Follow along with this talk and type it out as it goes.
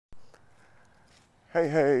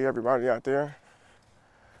Hey, everybody out there.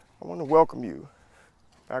 I want to welcome you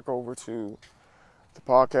back over to the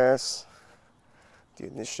podcast, the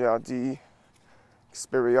Initial D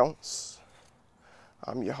Experience.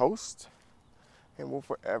 I'm your host, and will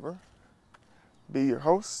forever be your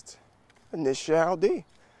host, Initial D.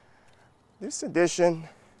 This edition,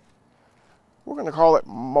 we're going to call it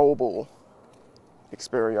Mobile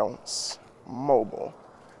Experience. Mobile.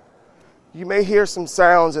 You may hear some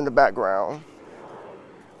sounds in the background,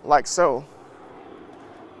 like so.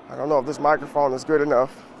 I don't know if this microphone is good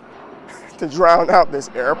enough to drown out this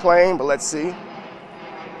airplane, but let's see.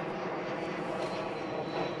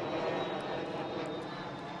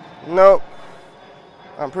 Nope.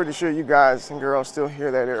 I'm pretty sure you guys and girls still hear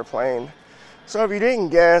that airplane. So if you didn't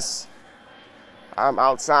guess, I'm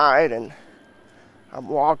outside and I'm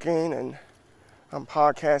walking and I'm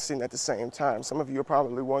podcasting at the same time. Some of you are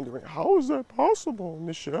probably wondering, how is that possible,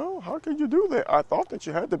 Michelle? How can you do that? I thought that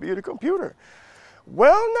you had to be at a computer.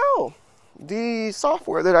 Well, no. The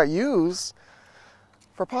software that I use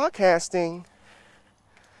for podcasting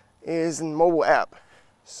is a mobile app.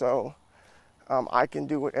 So I can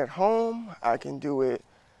do it at home. I can do it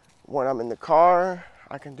when I'm in the car.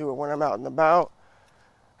 I can do it when I'm out and about.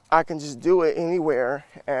 I can just do it anywhere,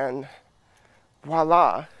 and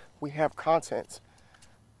voila, we have content.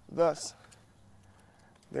 Thus,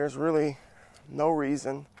 there's really no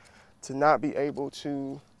reason to not be able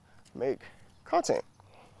to make content.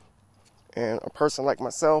 And a person like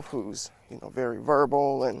myself who's, very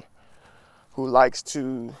verbal and who likes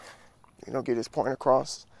to, get his point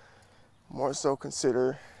across, more so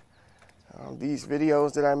consider these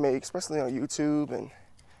videos that I make, especially on YouTube and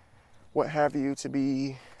what have you, to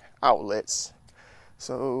be outlets.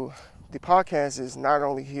 So the podcast is not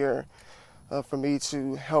only here for me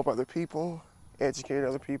to help other people, educate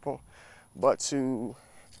other people, but to,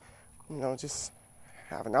 just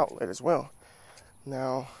have an outlet as well.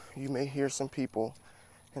 Now, you may hear some people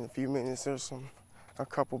in a few minutes. There's a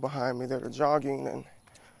couple behind me that are jogging, and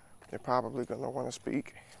they're probably going to want to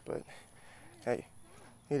speak. But, hey,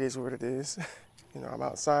 it is what it is. I'm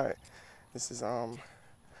outside. This is,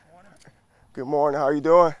 good morning. How you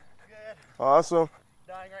doing? Good. Awesome.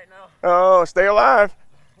 Dying right now. Oh, stay alive.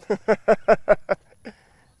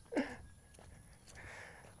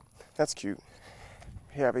 That's cute.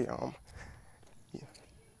 We have a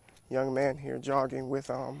young man here jogging with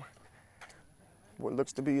what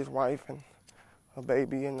looks to be his wife and a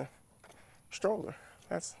baby in the stroller.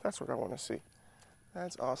 That's what I want to see.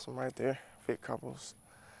 That's awesome right there. Fit couples.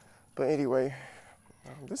 But anyway,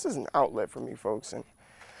 this is an outlet for me, folks, and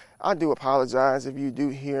I do apologize if you do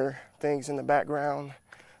hear things in the background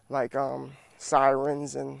like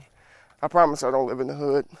sirens, and I promise I don't live in the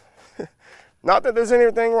hood. Not that there's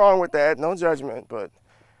anything wrong with that, no judgment, but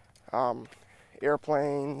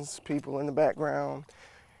airplanes, people in the background.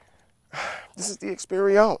 This is the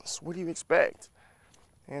experience. What do you expect?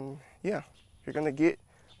 And yeah, you're going to get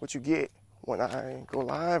what you get when I go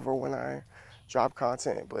live or when I drop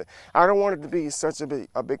content. But I don't want it to be such a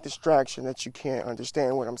big distraction that you can't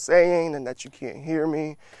understand what I'm saying and that you can't hear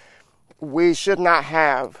me. We should not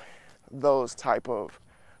have those type of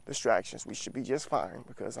distractions. We should be just fine,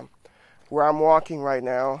 because where I'm walking right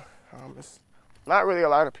now, it's not really a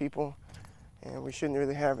lot of people, and we shouldn't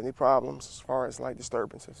really have any problems as far as like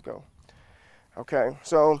disturbances go. Okay,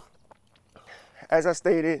 so as I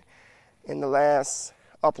stated in the last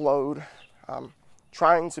upload, I'm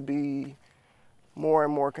trying to be more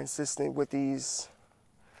and more consistent with these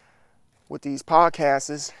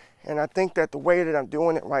podcasts, and I think that the way that I'm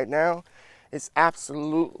doing it right now is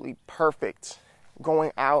absolutely perfect.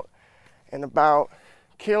 Going out and about,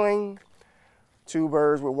 killing two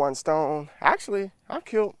birds with one stone. Actually, I've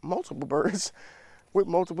killed multiple birds with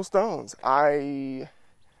multiple stones. I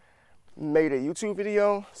made a YouTube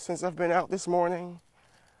video since I've been out this morning.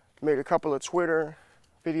 Made a couple of Twitter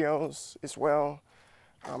videos as well.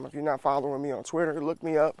 If you're not following me on Twitter, look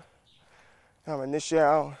me up. I'm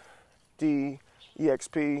Initial D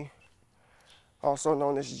EXP, also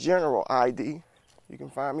known as General ID. You can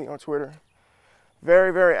find me on Twitter.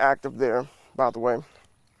 Very, very active there, by the way.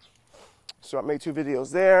 So I made 2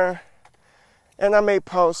 videos there, and I made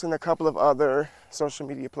posts in a couple of other social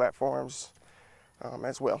media platforms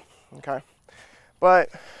as well. Okay, but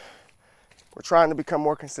we're trying to become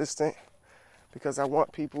more consistent because I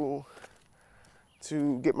want people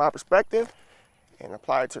to get my perspective and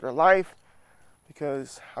apply it to their life,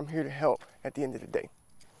 because I'm here to help at the end of the day.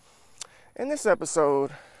 In this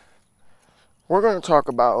episode, we're going to talk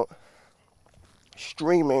about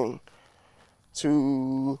streaming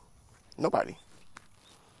to nobody.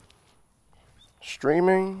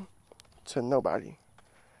 Streaming to nobody.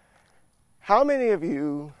 How many of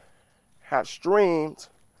you have streamed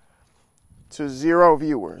to 0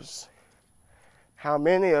 viewers? How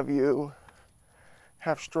many of you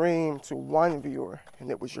have streamed to 1 viewer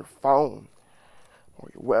and it was your phone or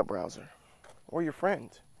your web browser or your friend?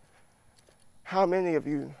 How many of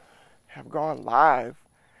you have gone live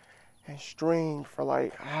and streamed for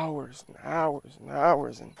like hours and hours and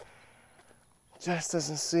hours, and it just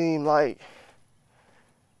doesn't seem like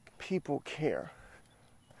people care?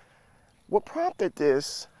 What prompted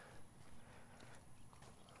this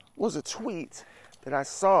was a tweet that I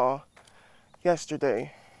saw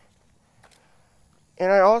yesterday. And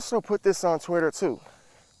I also put this on Twitter too.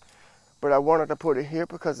 But I wanted to put it here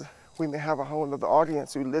because we may have a whole other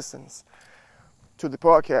audience who listens to the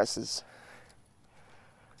podcasts.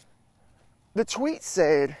 The tweet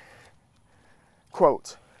said,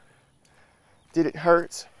 quote, "Did it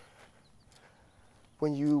hurt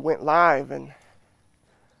when you went live and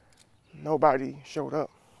nobody showed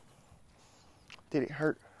up? Did it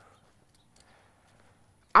hurt?"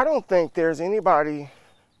 I don't think there's anybody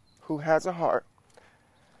who has a heart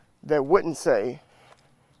that wouldn't say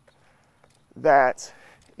that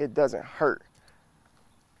it doesn't hurt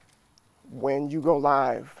when you go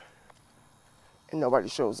live and nobody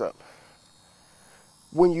shows up.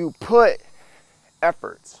 When you put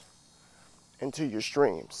effort into your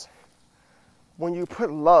streams, when you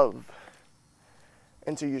put love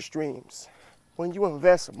into your streams, when you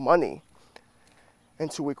invest money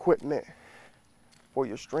into equipment for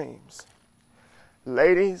your streams.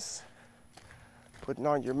 Ladies, putting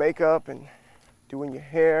on your makeup and doing your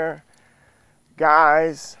hair.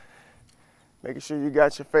 Guys, making sure you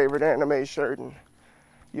got your favorite anime shirt and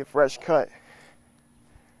your fresh cut.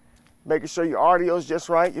 Making sure your audio's just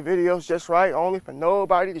right, your video's just right, only for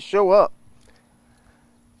nobody to show up.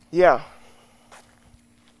 Yeah,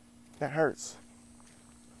 that hurts.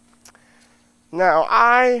 Now,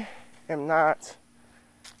 I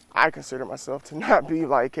consider myself to not be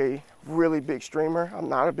like a really big streamer. I'm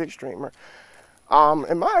not a big streamer.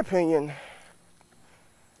 In my opinion,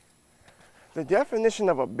 the definition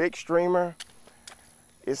of a big streamer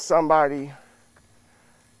is somebody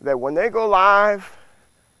that when they go live,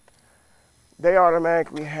 they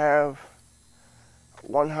automatically have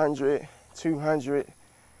 100, 200,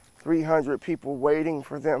 300 people waiting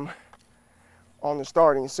for them on the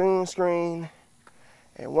starting soon screen.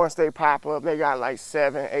 And once they pop up, they got like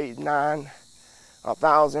 7, 8, 9,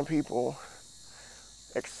 1,000 people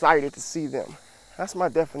excited to see them. That's my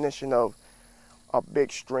definition of a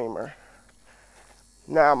big streamer.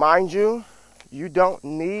 Now, mind you, you don't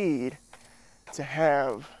need to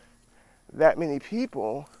have that many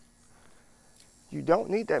people. You don't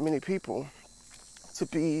need that many people to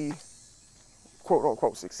be quote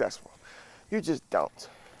unquote successful. You just don't.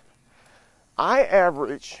 I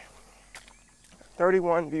average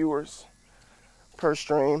 31 viewers per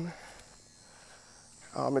stream.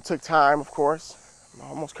 It took time, of course. I'm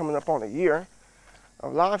almost coming up on a year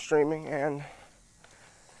of live streaming, and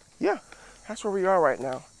yeah, that's where we are right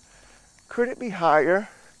now. Could it be higher?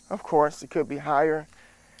 Of course, it could be higher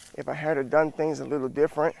if I had done things a little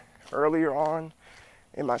different earlier on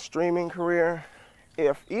in my streaming career.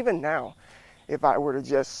 Even now, if I were to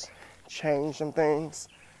just change some things,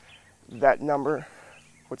 that number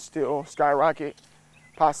would still skyrocket,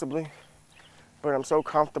 possibly. But I'm so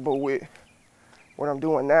comfortable with what I'm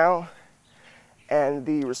doing now, and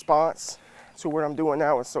the response to what I'm doing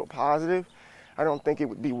now is so positive. I don't think it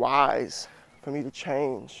would be wise for me to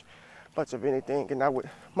change much of anything, and I would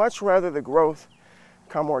much rather the growth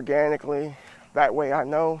come organically. That way I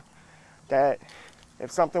know that if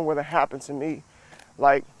something were to happen to me,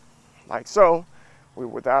 like so, we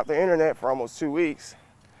were without the internet for almost 2 weeks.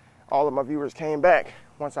 All of my viewers came back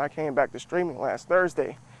once I came back to streaming last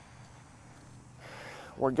Thursday.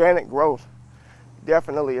 Organic growth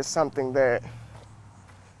definitely is something that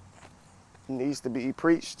needs to be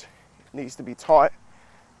preached, needs to be taught,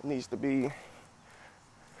 needs to be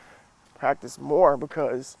practiced more,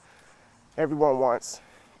 because everyone wants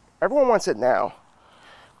it now.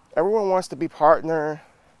 Everyone wants to be partner.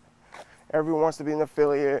 Everyone wants to be an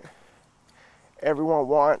affiliate. Everyone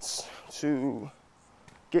wants to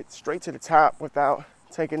get straight to the top without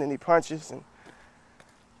taking any punches and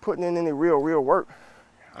putting in any real work.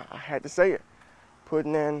 I had to say it.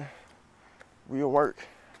 Putting in real work,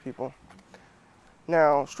 people.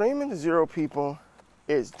 Now, streaming to 0 people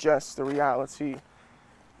is just the reality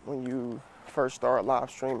when you first start live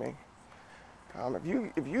streaming.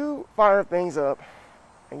 If you fire things up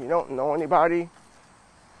and you don't know anybody,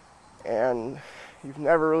 and you've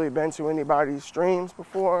never really been to anybody's streams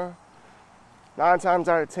before, 9 times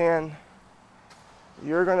out of 10,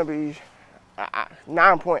 you're going to be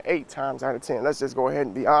 9.8 times out of 10, let's just go ahead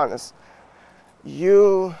and be honest,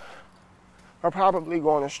 you are probably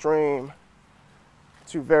going to stream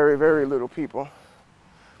to very, very little people.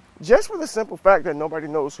 Just for the simple fact that nobody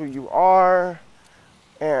knows who you are,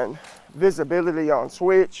 and visibility on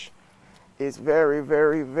Twitch is very,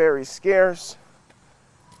 very, very scarce.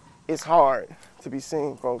 It's hard to be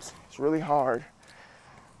seen, folks. It's really hard.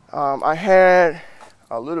 I had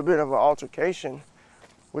a little bit of an altercation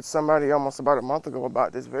with somebody almost about a month ago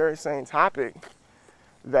about this very same topic,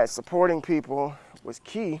 that supporting people was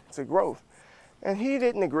key to growth. And he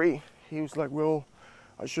didn't agree. He was like, well,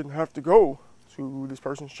 I shouldn't have to go to this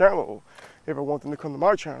person's channel if I want them to come to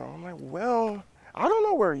my channel. I'm like, well, I don't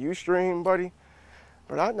know where you stream, buddy,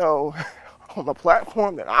 but I know on the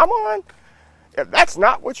platform that I'm on, if that's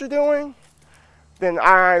not what you're doing, then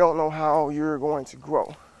I don't know how you're going to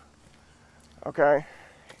grow. Okay?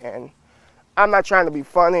 And I'm not trying to be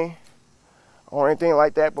funny or anything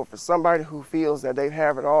like that, but for somebody who feels that they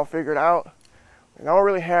have it all figured out, they don't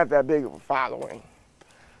really have that big of a following.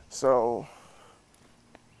 So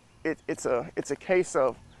it's a case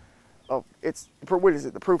of it's, what is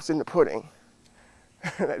it? The proof's in the pudding.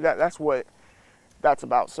 That's what that's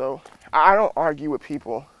about. So I don't argue with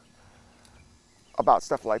people about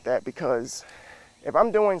stuff like that, because if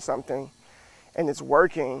I'm doing something and it's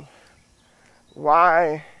working,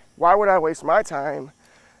 why would I waste my time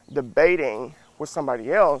debating with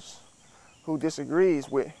somebody else who disagrees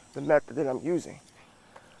with the method that I'm using?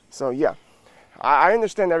 So yeah, I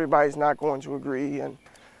understand everybody's not going to agree and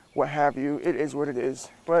what have you. It is what it is,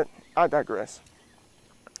 but I digress.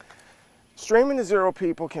 Streaming to 0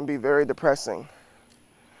 people can be very depressing.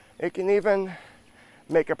 It can even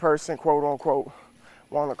make a person, quote unquote,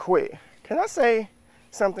 want to quit. Can I say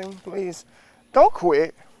something, please? Don't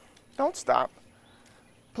quit. Don't stop.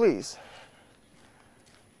 Please.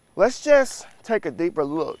 Let's just take a deeper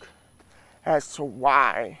look as to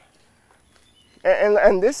why.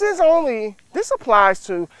 And this applies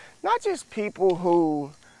to not just people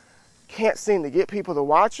who can't seem to get people to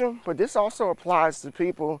watch them, but this also applies to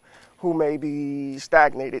people who may be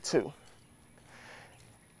stagnated too.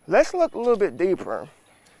 Let's look a little bit deeper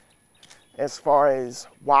as far as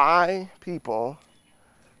why people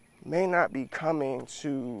may not be coming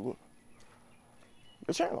to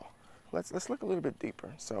the channel. Let's look a little bit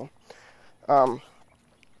deeper. So,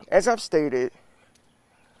 as I've stated,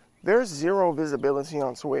 there's 0 visibility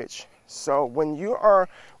on Twitch. So when you're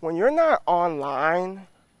not online,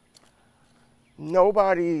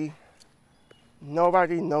 nobody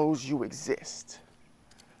knows you exist.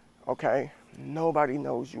 Okay? Nobody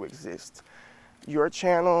knows you exist. Your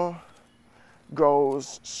channel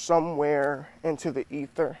goes somewhere into the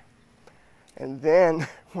ether, and then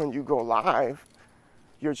when you go live,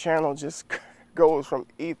 your channel just goes from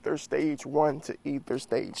ether stage 1 to ether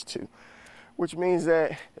stage 2, which means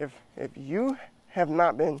that if you have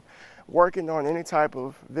not been working on any type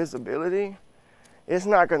of visibility, it's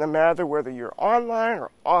not going to matter whether you're online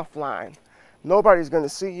or offline. Nobody's going to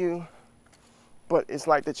see you, but it's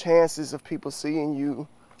like the chances of people seeing you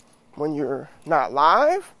when you're not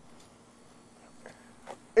live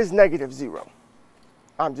is -0.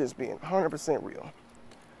 I'm just being 100% real.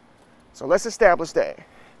 So let's establish that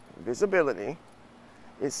visibility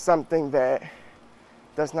is something that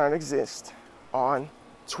does not exist on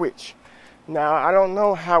Twitch. Now, I don't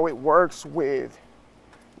know how it works with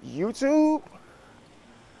YouTube.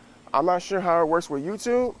 I'm not sure how it works with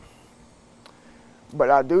YouTube, but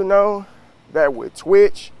I do know that with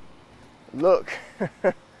Twitch, look,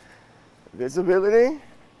 visibility,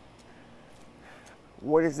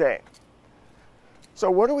 what is that? So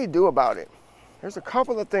what do we do about it? There's a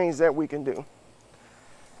couple of things that we can do.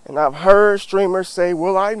 And I've heard streamers say,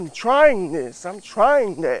 well, I'm trying this, I'm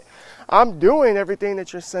trying that, I'm doing everything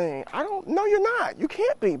that you're saying. No, you're not. You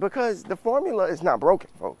can't be, because the formula is not broken,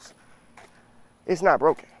 folks. It's not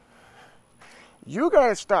broken. You got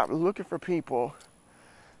to stop looking for people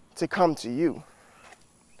to come to you.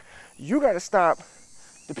 You got to stop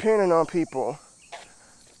depending on people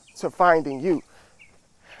to finding you.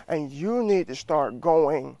 And you need to start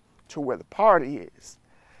going to where the party is.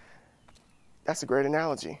 That's a great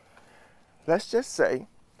analogy. Let's just say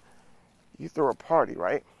you throw a party,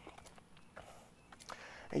 right?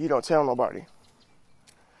 And you don't tell nobody.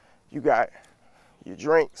 You got your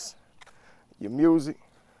drinks, your music,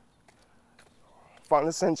 fun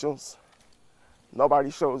essentials.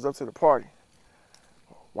 Nobody shows up to the party.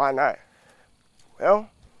 Why not? Well,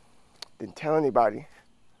 didn't tell anybody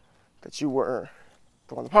that you were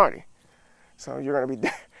throwing the party. So you're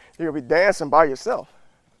gonna be dancing by yourself.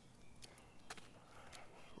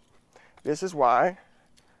 This is why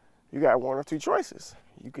you got one or two choices.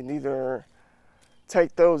 You can either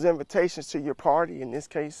take those invitations to your party, in this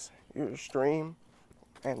case, your stream,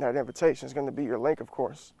 and that invitation is going to be your link, of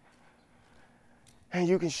course. And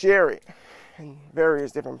you can share it in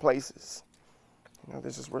various different places. You know,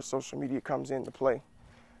 this is where social media comes into play.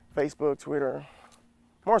 Facebook, Twitter,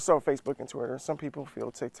 more so Facebook and Twitter. Some people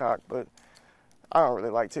feel TikTok, but I don't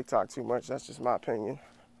really like TikTok too much. That's just my opinion.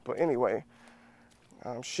 But anyway,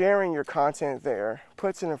 sharing your content there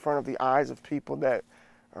puts it in front of the eyes of people that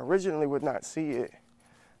originally would not see it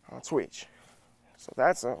on Twitch. So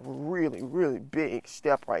that's a really, really big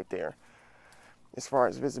step right there as far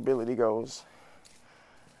as visibility goes.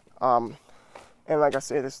 And like I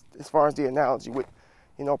said, as far as the analogy with,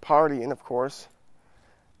 partying, of course,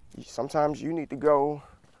 sometimes you need to go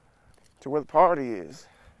to where the party is.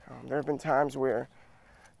 There have been times where,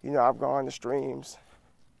 I've gone to streams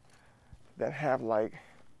that have like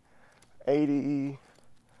 80,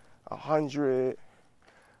 100,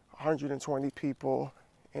 120 people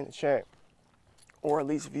in the chat, or at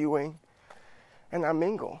least viewing, and I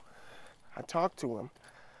mingle. I talk to them.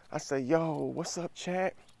 I say, yo, what's up,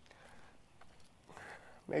 chat?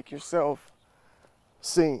 Make yourself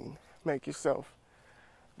seen. Make yourself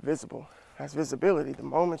visible. That's visibility. The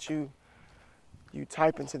moment you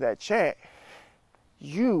type into that chat,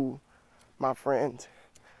 you, my friend,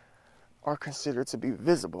 are considered to be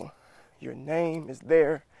visible. Your name is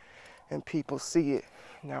there and people see it.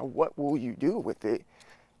 Now, what will you do with it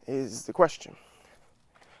is the question.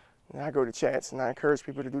 And I go to chats and I encourage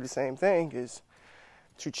people to do the same thing, is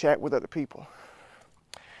to chat with other people.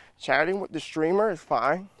 Chatting with the streamer is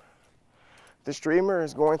fine. The streamer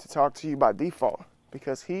is going to talk to you by default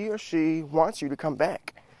because he or she wants you to come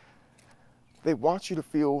back. They want you to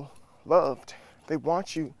feel loved. They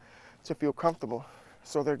want you to feel comfortable.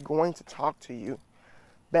 So they're going to talk to you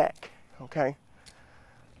back, okay?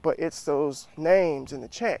 But it's those names in the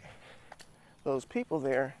chat, those people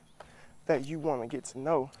there that you want to get to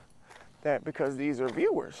know, that because these are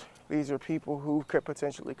viewers. These are people who could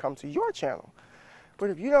potentially come to your channel. But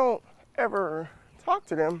if you don't ever talk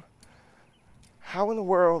to them, how in the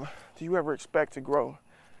world do you ever expect to grow?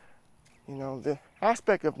 The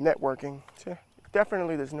aspect of networking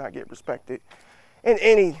definitely does not get respected in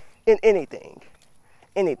anything,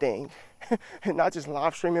 and not just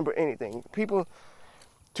live streaming, but anything. People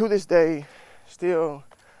to this day still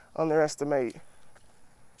underestimate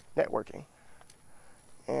networking,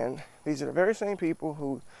 and these are the very same people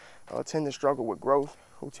who tend to struggle with growth,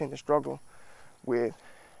 who tend to struggle with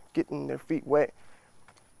getting their feet wet.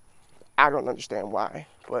 I don't understand why,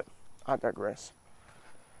 but I digress.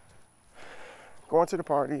 Going to the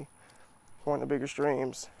party, going to bigger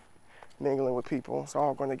streams, mingling with people, it's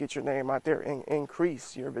all going to get your name out there and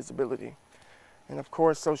increase your visibility. And of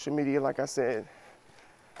course, social media, like I said,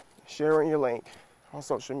 sharing your link on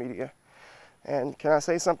social media. And can I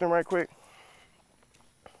say something right quick?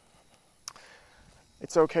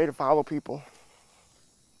 It's okay to follow people,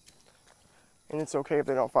 and it's okay if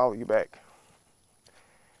they don't follow you back.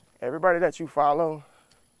 Everybody that you follow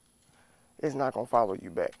is not going to follow you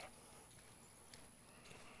back.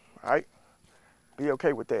 All right? Be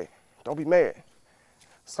okay with that. Don't be mad.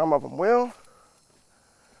 Some of them will,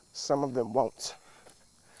 some of them won't.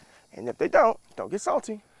 And if they don't get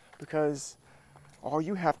salty, because all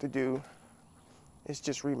you have to do is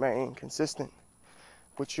just remain consistent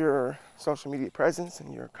with your social media presence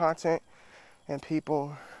and your content, and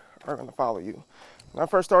people are going to follow you. When I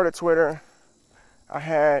first started Twitter,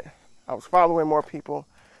 I was following more people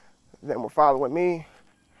than were following me.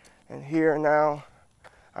 And here now,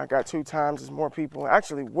 I got 2 times as more people,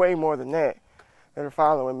 actually way more than that are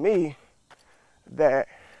following me than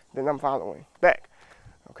I'm following back.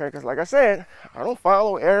 Okay, because like I said, I don't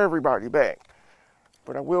follow everybody back,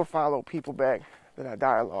 but I will follow people back that I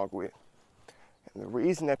dialogue with. And the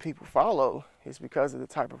reason that people follow is because of the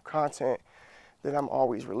type of content that I'm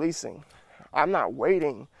always releasing. I'm not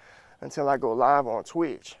waiting until I go live on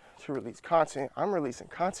Twitch to release content. I'm releasing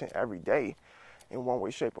content every day in one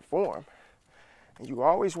way, shape, or form. And you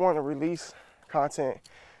always want to release content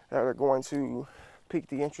that are going to pique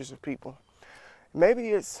the interest of people. Maybe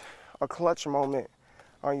it's a clutch moment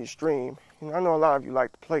on your stream. I know a lot of you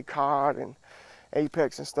like to play COD and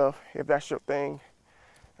Apex and stuff. If that's your thing,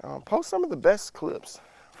 post some of the best clips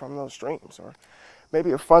from those streams, or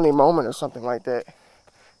maybe a funny moment or something like that,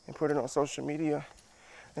 and put it on social media.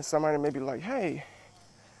 And somebody may be like, hey,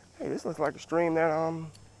 this looks like a stream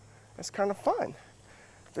that's kind of fun.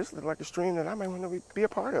 This looks like a stream that I might want to be a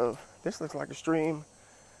part of. This looks like a stream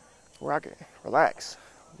where I can relax.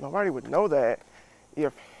 Nobody would know that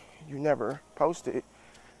if you never posted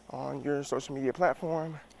on your social media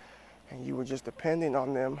platform and you were just depending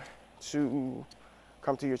on them to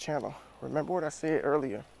come to your channel. Remember what I said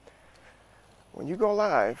earlier. When you go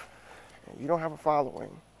live and you don't have a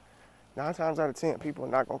following, 9 times out of 10, people are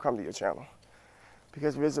not going to come to your channel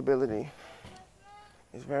because visibility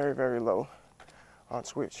is very, very low on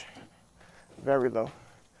Twitch. Very low.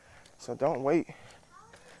 So don't wait.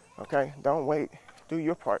 Okay? Don't wait. Do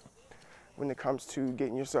your part when it comes to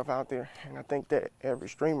getting yourself out there. And I think that every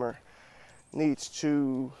streamer needs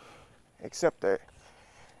to accept that.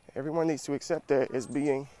 Everyone needs to accept that as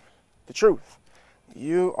being the truth.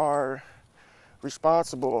 You are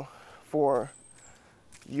responsible for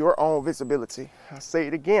your own visibility. I'll say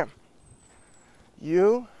it again.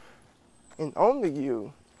 You and only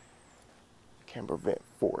you can prevent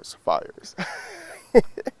forest fires.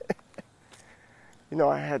 You know,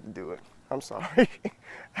 I had to do it. I'm sorry.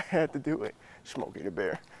 I had to do it. Smokey the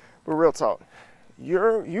Bear. But real talk,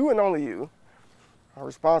 you and only you are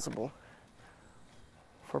responsible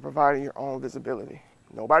for providing your own visibility.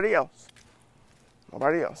 Nobody else.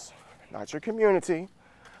 Nobody else. Not your community.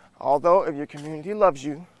 Although if your community loves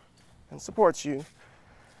you and supports you,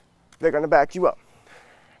 they're going to back you up.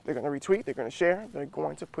 They're going to retweet, they're going to share, they're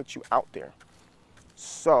going to put you out there.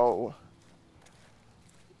 So,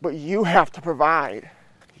 but you have to provide.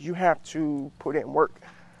 You have to put in work.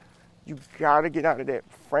 You got to get out of that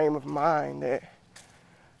frame of mind that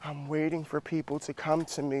I'm waiting for people to come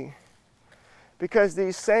to me. Because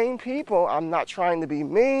these same people, I'm not trying to be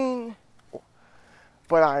mean,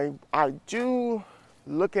 but I do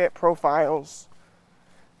look at profiles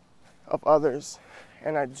of others,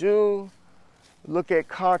 and I do look at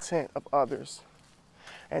content of others,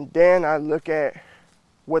 and then I look at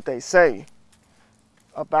what they say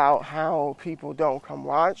about how people don't come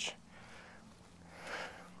watch.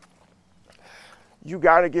 You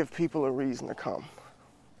got to give people a reason to come.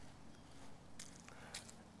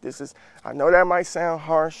 I know that might sound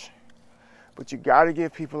harsh, but you got to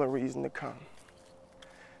give people a reason to come.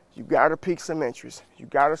 You got to pique some interest. You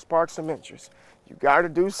got to spark some interest. You got to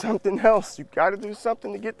do something else. You got to do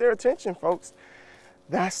something to get their attention, folks.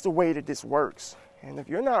 That's the way that this works. And if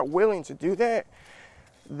you're not willing to do that,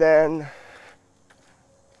 then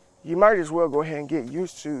you might as well go ahead and get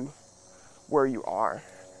used to where you are.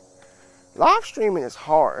 Live streaming is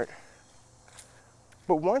hard.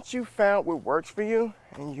 But once you found what works for you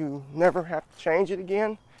and you never have to change it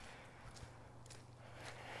again,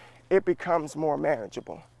 it becomes more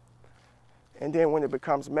manageable. And then when it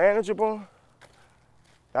becomes manageable,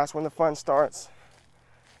 that's when the fun starts.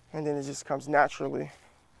 And then it just comes naturally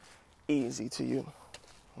easy to you.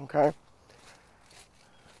 Okay?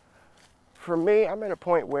 For me, I'm at a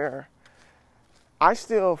point where I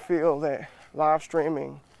still feel that live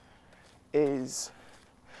streaming is,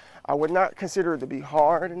 I would not consider it to be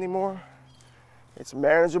hard anymore. It's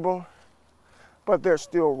manageable, but there's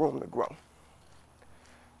still room to grow.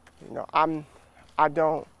 You know, I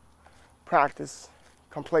don't practice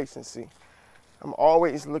complacency. I'm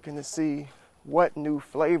always looking to see what new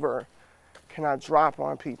flavor can I drop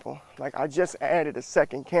on people. Like, I just added a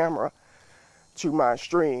second camera to my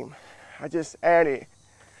stream. I just added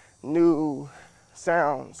new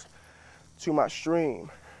sounds to my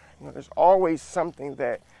stream. You know, there's always something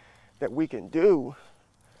that we can do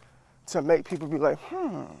to make people be like,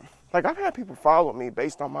 Like, I've had people follow me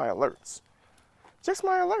based on my alerts. Just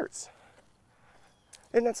my alerts.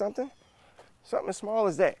 Isn't that something? Something as small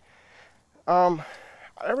as that.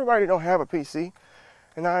 Everybody don't have a PC,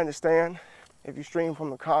 and I understand if you stream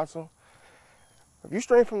from the console. If you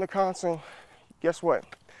stream from the console, guess what?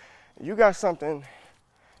 You got something,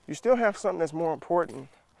 you still have something that's more important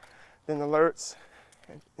than alerts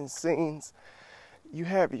and scenes. You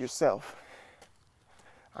have it yourself.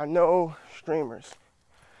 I know streamers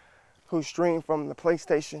who stream from the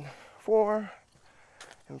PlayStation 4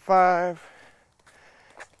 and 5,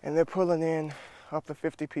 and they're pulling in up to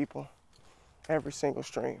 50 people every single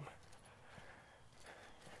stream.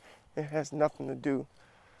 It has nothing to do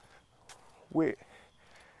with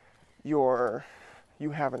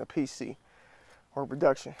you having a PC or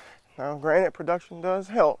production. Now, granted, production does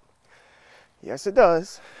help. Yes, it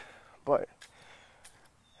does. But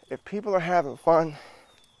if people are having fun,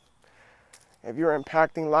 if you're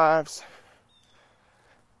impacting lives,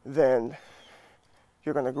 then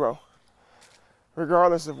you're going to grow.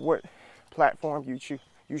 Regardless of what platform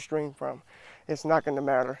you stream from, it's not going to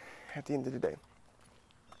matter at the end of the day.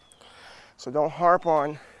 So don't harp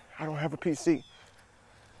on, I don't have a PC.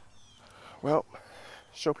 Well,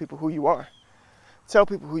 show people who you are. Tell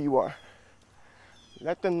people who you are.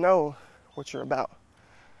 Let them know what you're about.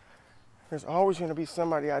 There's always going to be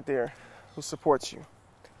somebody out there who supports you.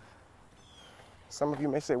 Some of you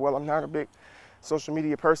may say, well, I'm not a big social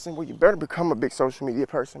media person. Well, you better become a big social media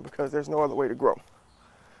person because there's no other way to grow.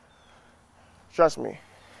 Trust me,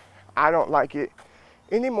 I don't like it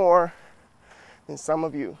any more than some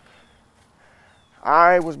of you.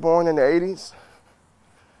 I was born in the 80s,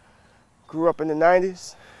 grew up in the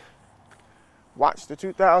 90s, watched the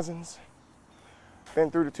 2000s,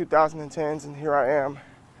 been through the 2010s, and here I am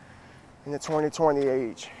in the 2020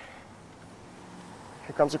 age.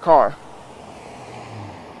 Here comes a car.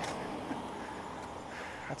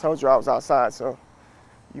 I told you I was outside, so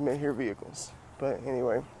you may hear vehicles. But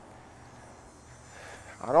anyway,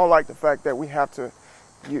 I don't like the fact that we have to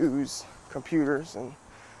use computers and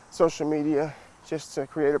social media just to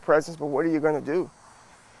create a presence, but what are you going to do?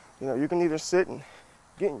 You know, you can either sit and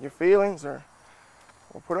get in your feelings or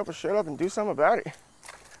put up or shut up and do something about it.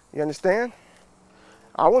 You understand?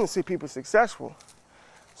 I want to see people successful.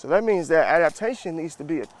 So that means that adaptation needs to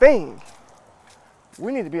be a thing.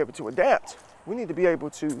 We need to be able to adapt. We need to be able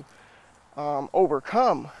to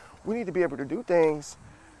overcome. We need to be able to do things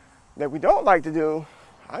that we don't like to do.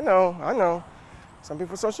 I know. Some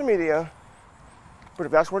people social media. But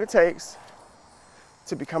if that's what it takes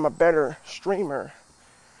to become a better streamer,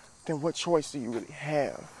 then what choice do you really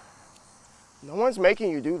have? No one's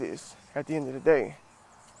making you do this at the end of the day.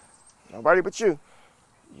 Nobody but you.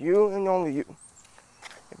 You and only you.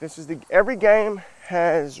 Every game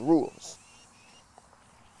has rules.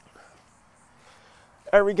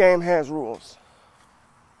 Every game has rules.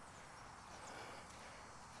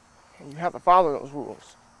 And you have to follow those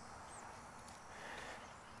rules.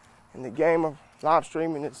 And the game of live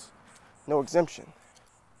streaming is no exemption.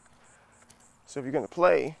 So if you're going to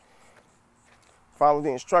play, follow the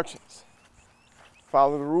instructions.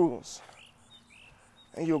 Follow the rules.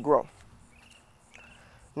 And you'll grow.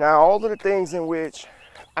 Now, all of the things in which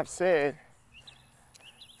I've said,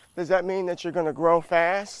 does that mean that you're going to grow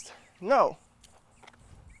fast? No.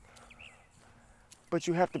 But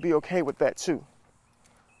you have to be okay with that too.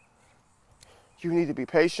 You need to be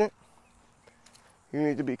patient. You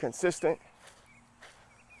need to be consistent.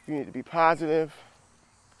 You need to be positive.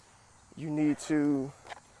 You need to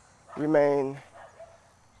remain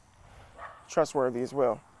trustworthy as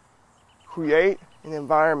well. Create an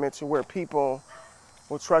environment to where people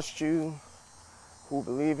will trust you, who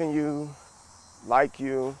believe in you, like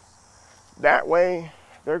you. That way,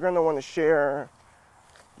 they're going to want to share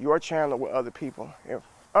your channel with other people. If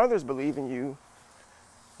others believe in you,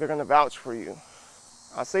 they're going to vouch for you.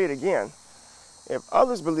 I'll say it again. If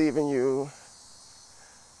others believe in you,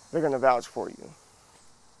 they're going to vouch for you.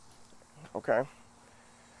 Okay?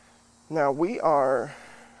 Now, we are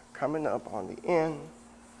coming up on the end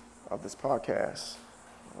of this podcast.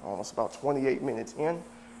 Almost about 28 minutes in.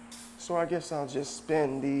 So I guess I'll just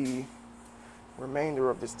spend the remainder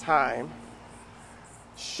of this time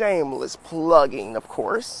shameless plugging, of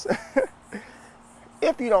course.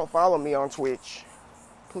 If you don't follow me on Twitch,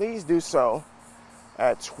 please do so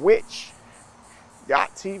at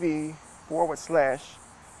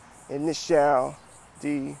twitch.tv/Initial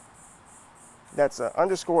D. That's an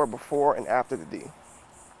underscore before and after the D.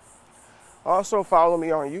 Also follow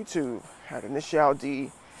me on YouTube at Initial D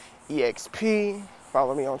EXP.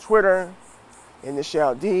 Follow me on Twitter,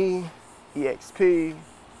 Initial D EXP.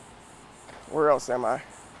 Where else am I?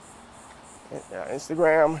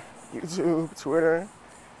 Instagram, YouTube, Twitter,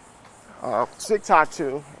 TikTok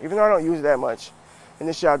too. Even though I don't use it that much,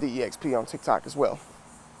 Initial D EXP on TikTok as well.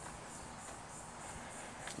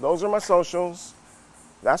 Those are my socials.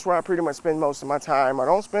 That's where I pretty much spend most of my time. I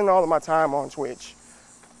don't spend all of my time on Twitch.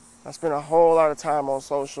 I spend a whole lot of time on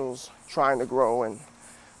socials trying to grow and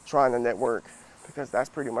trying to network, because that's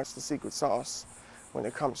pretty much the secret sauce when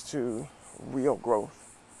it comes to real growth.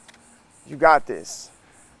 You got this.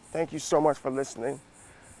 Thank you so much for listening.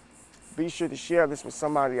 Be sure to share this with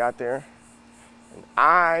somebody out there. And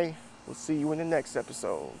I will see you in the next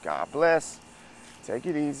episode. God bless. Take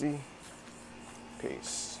it easy.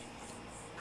 Peace.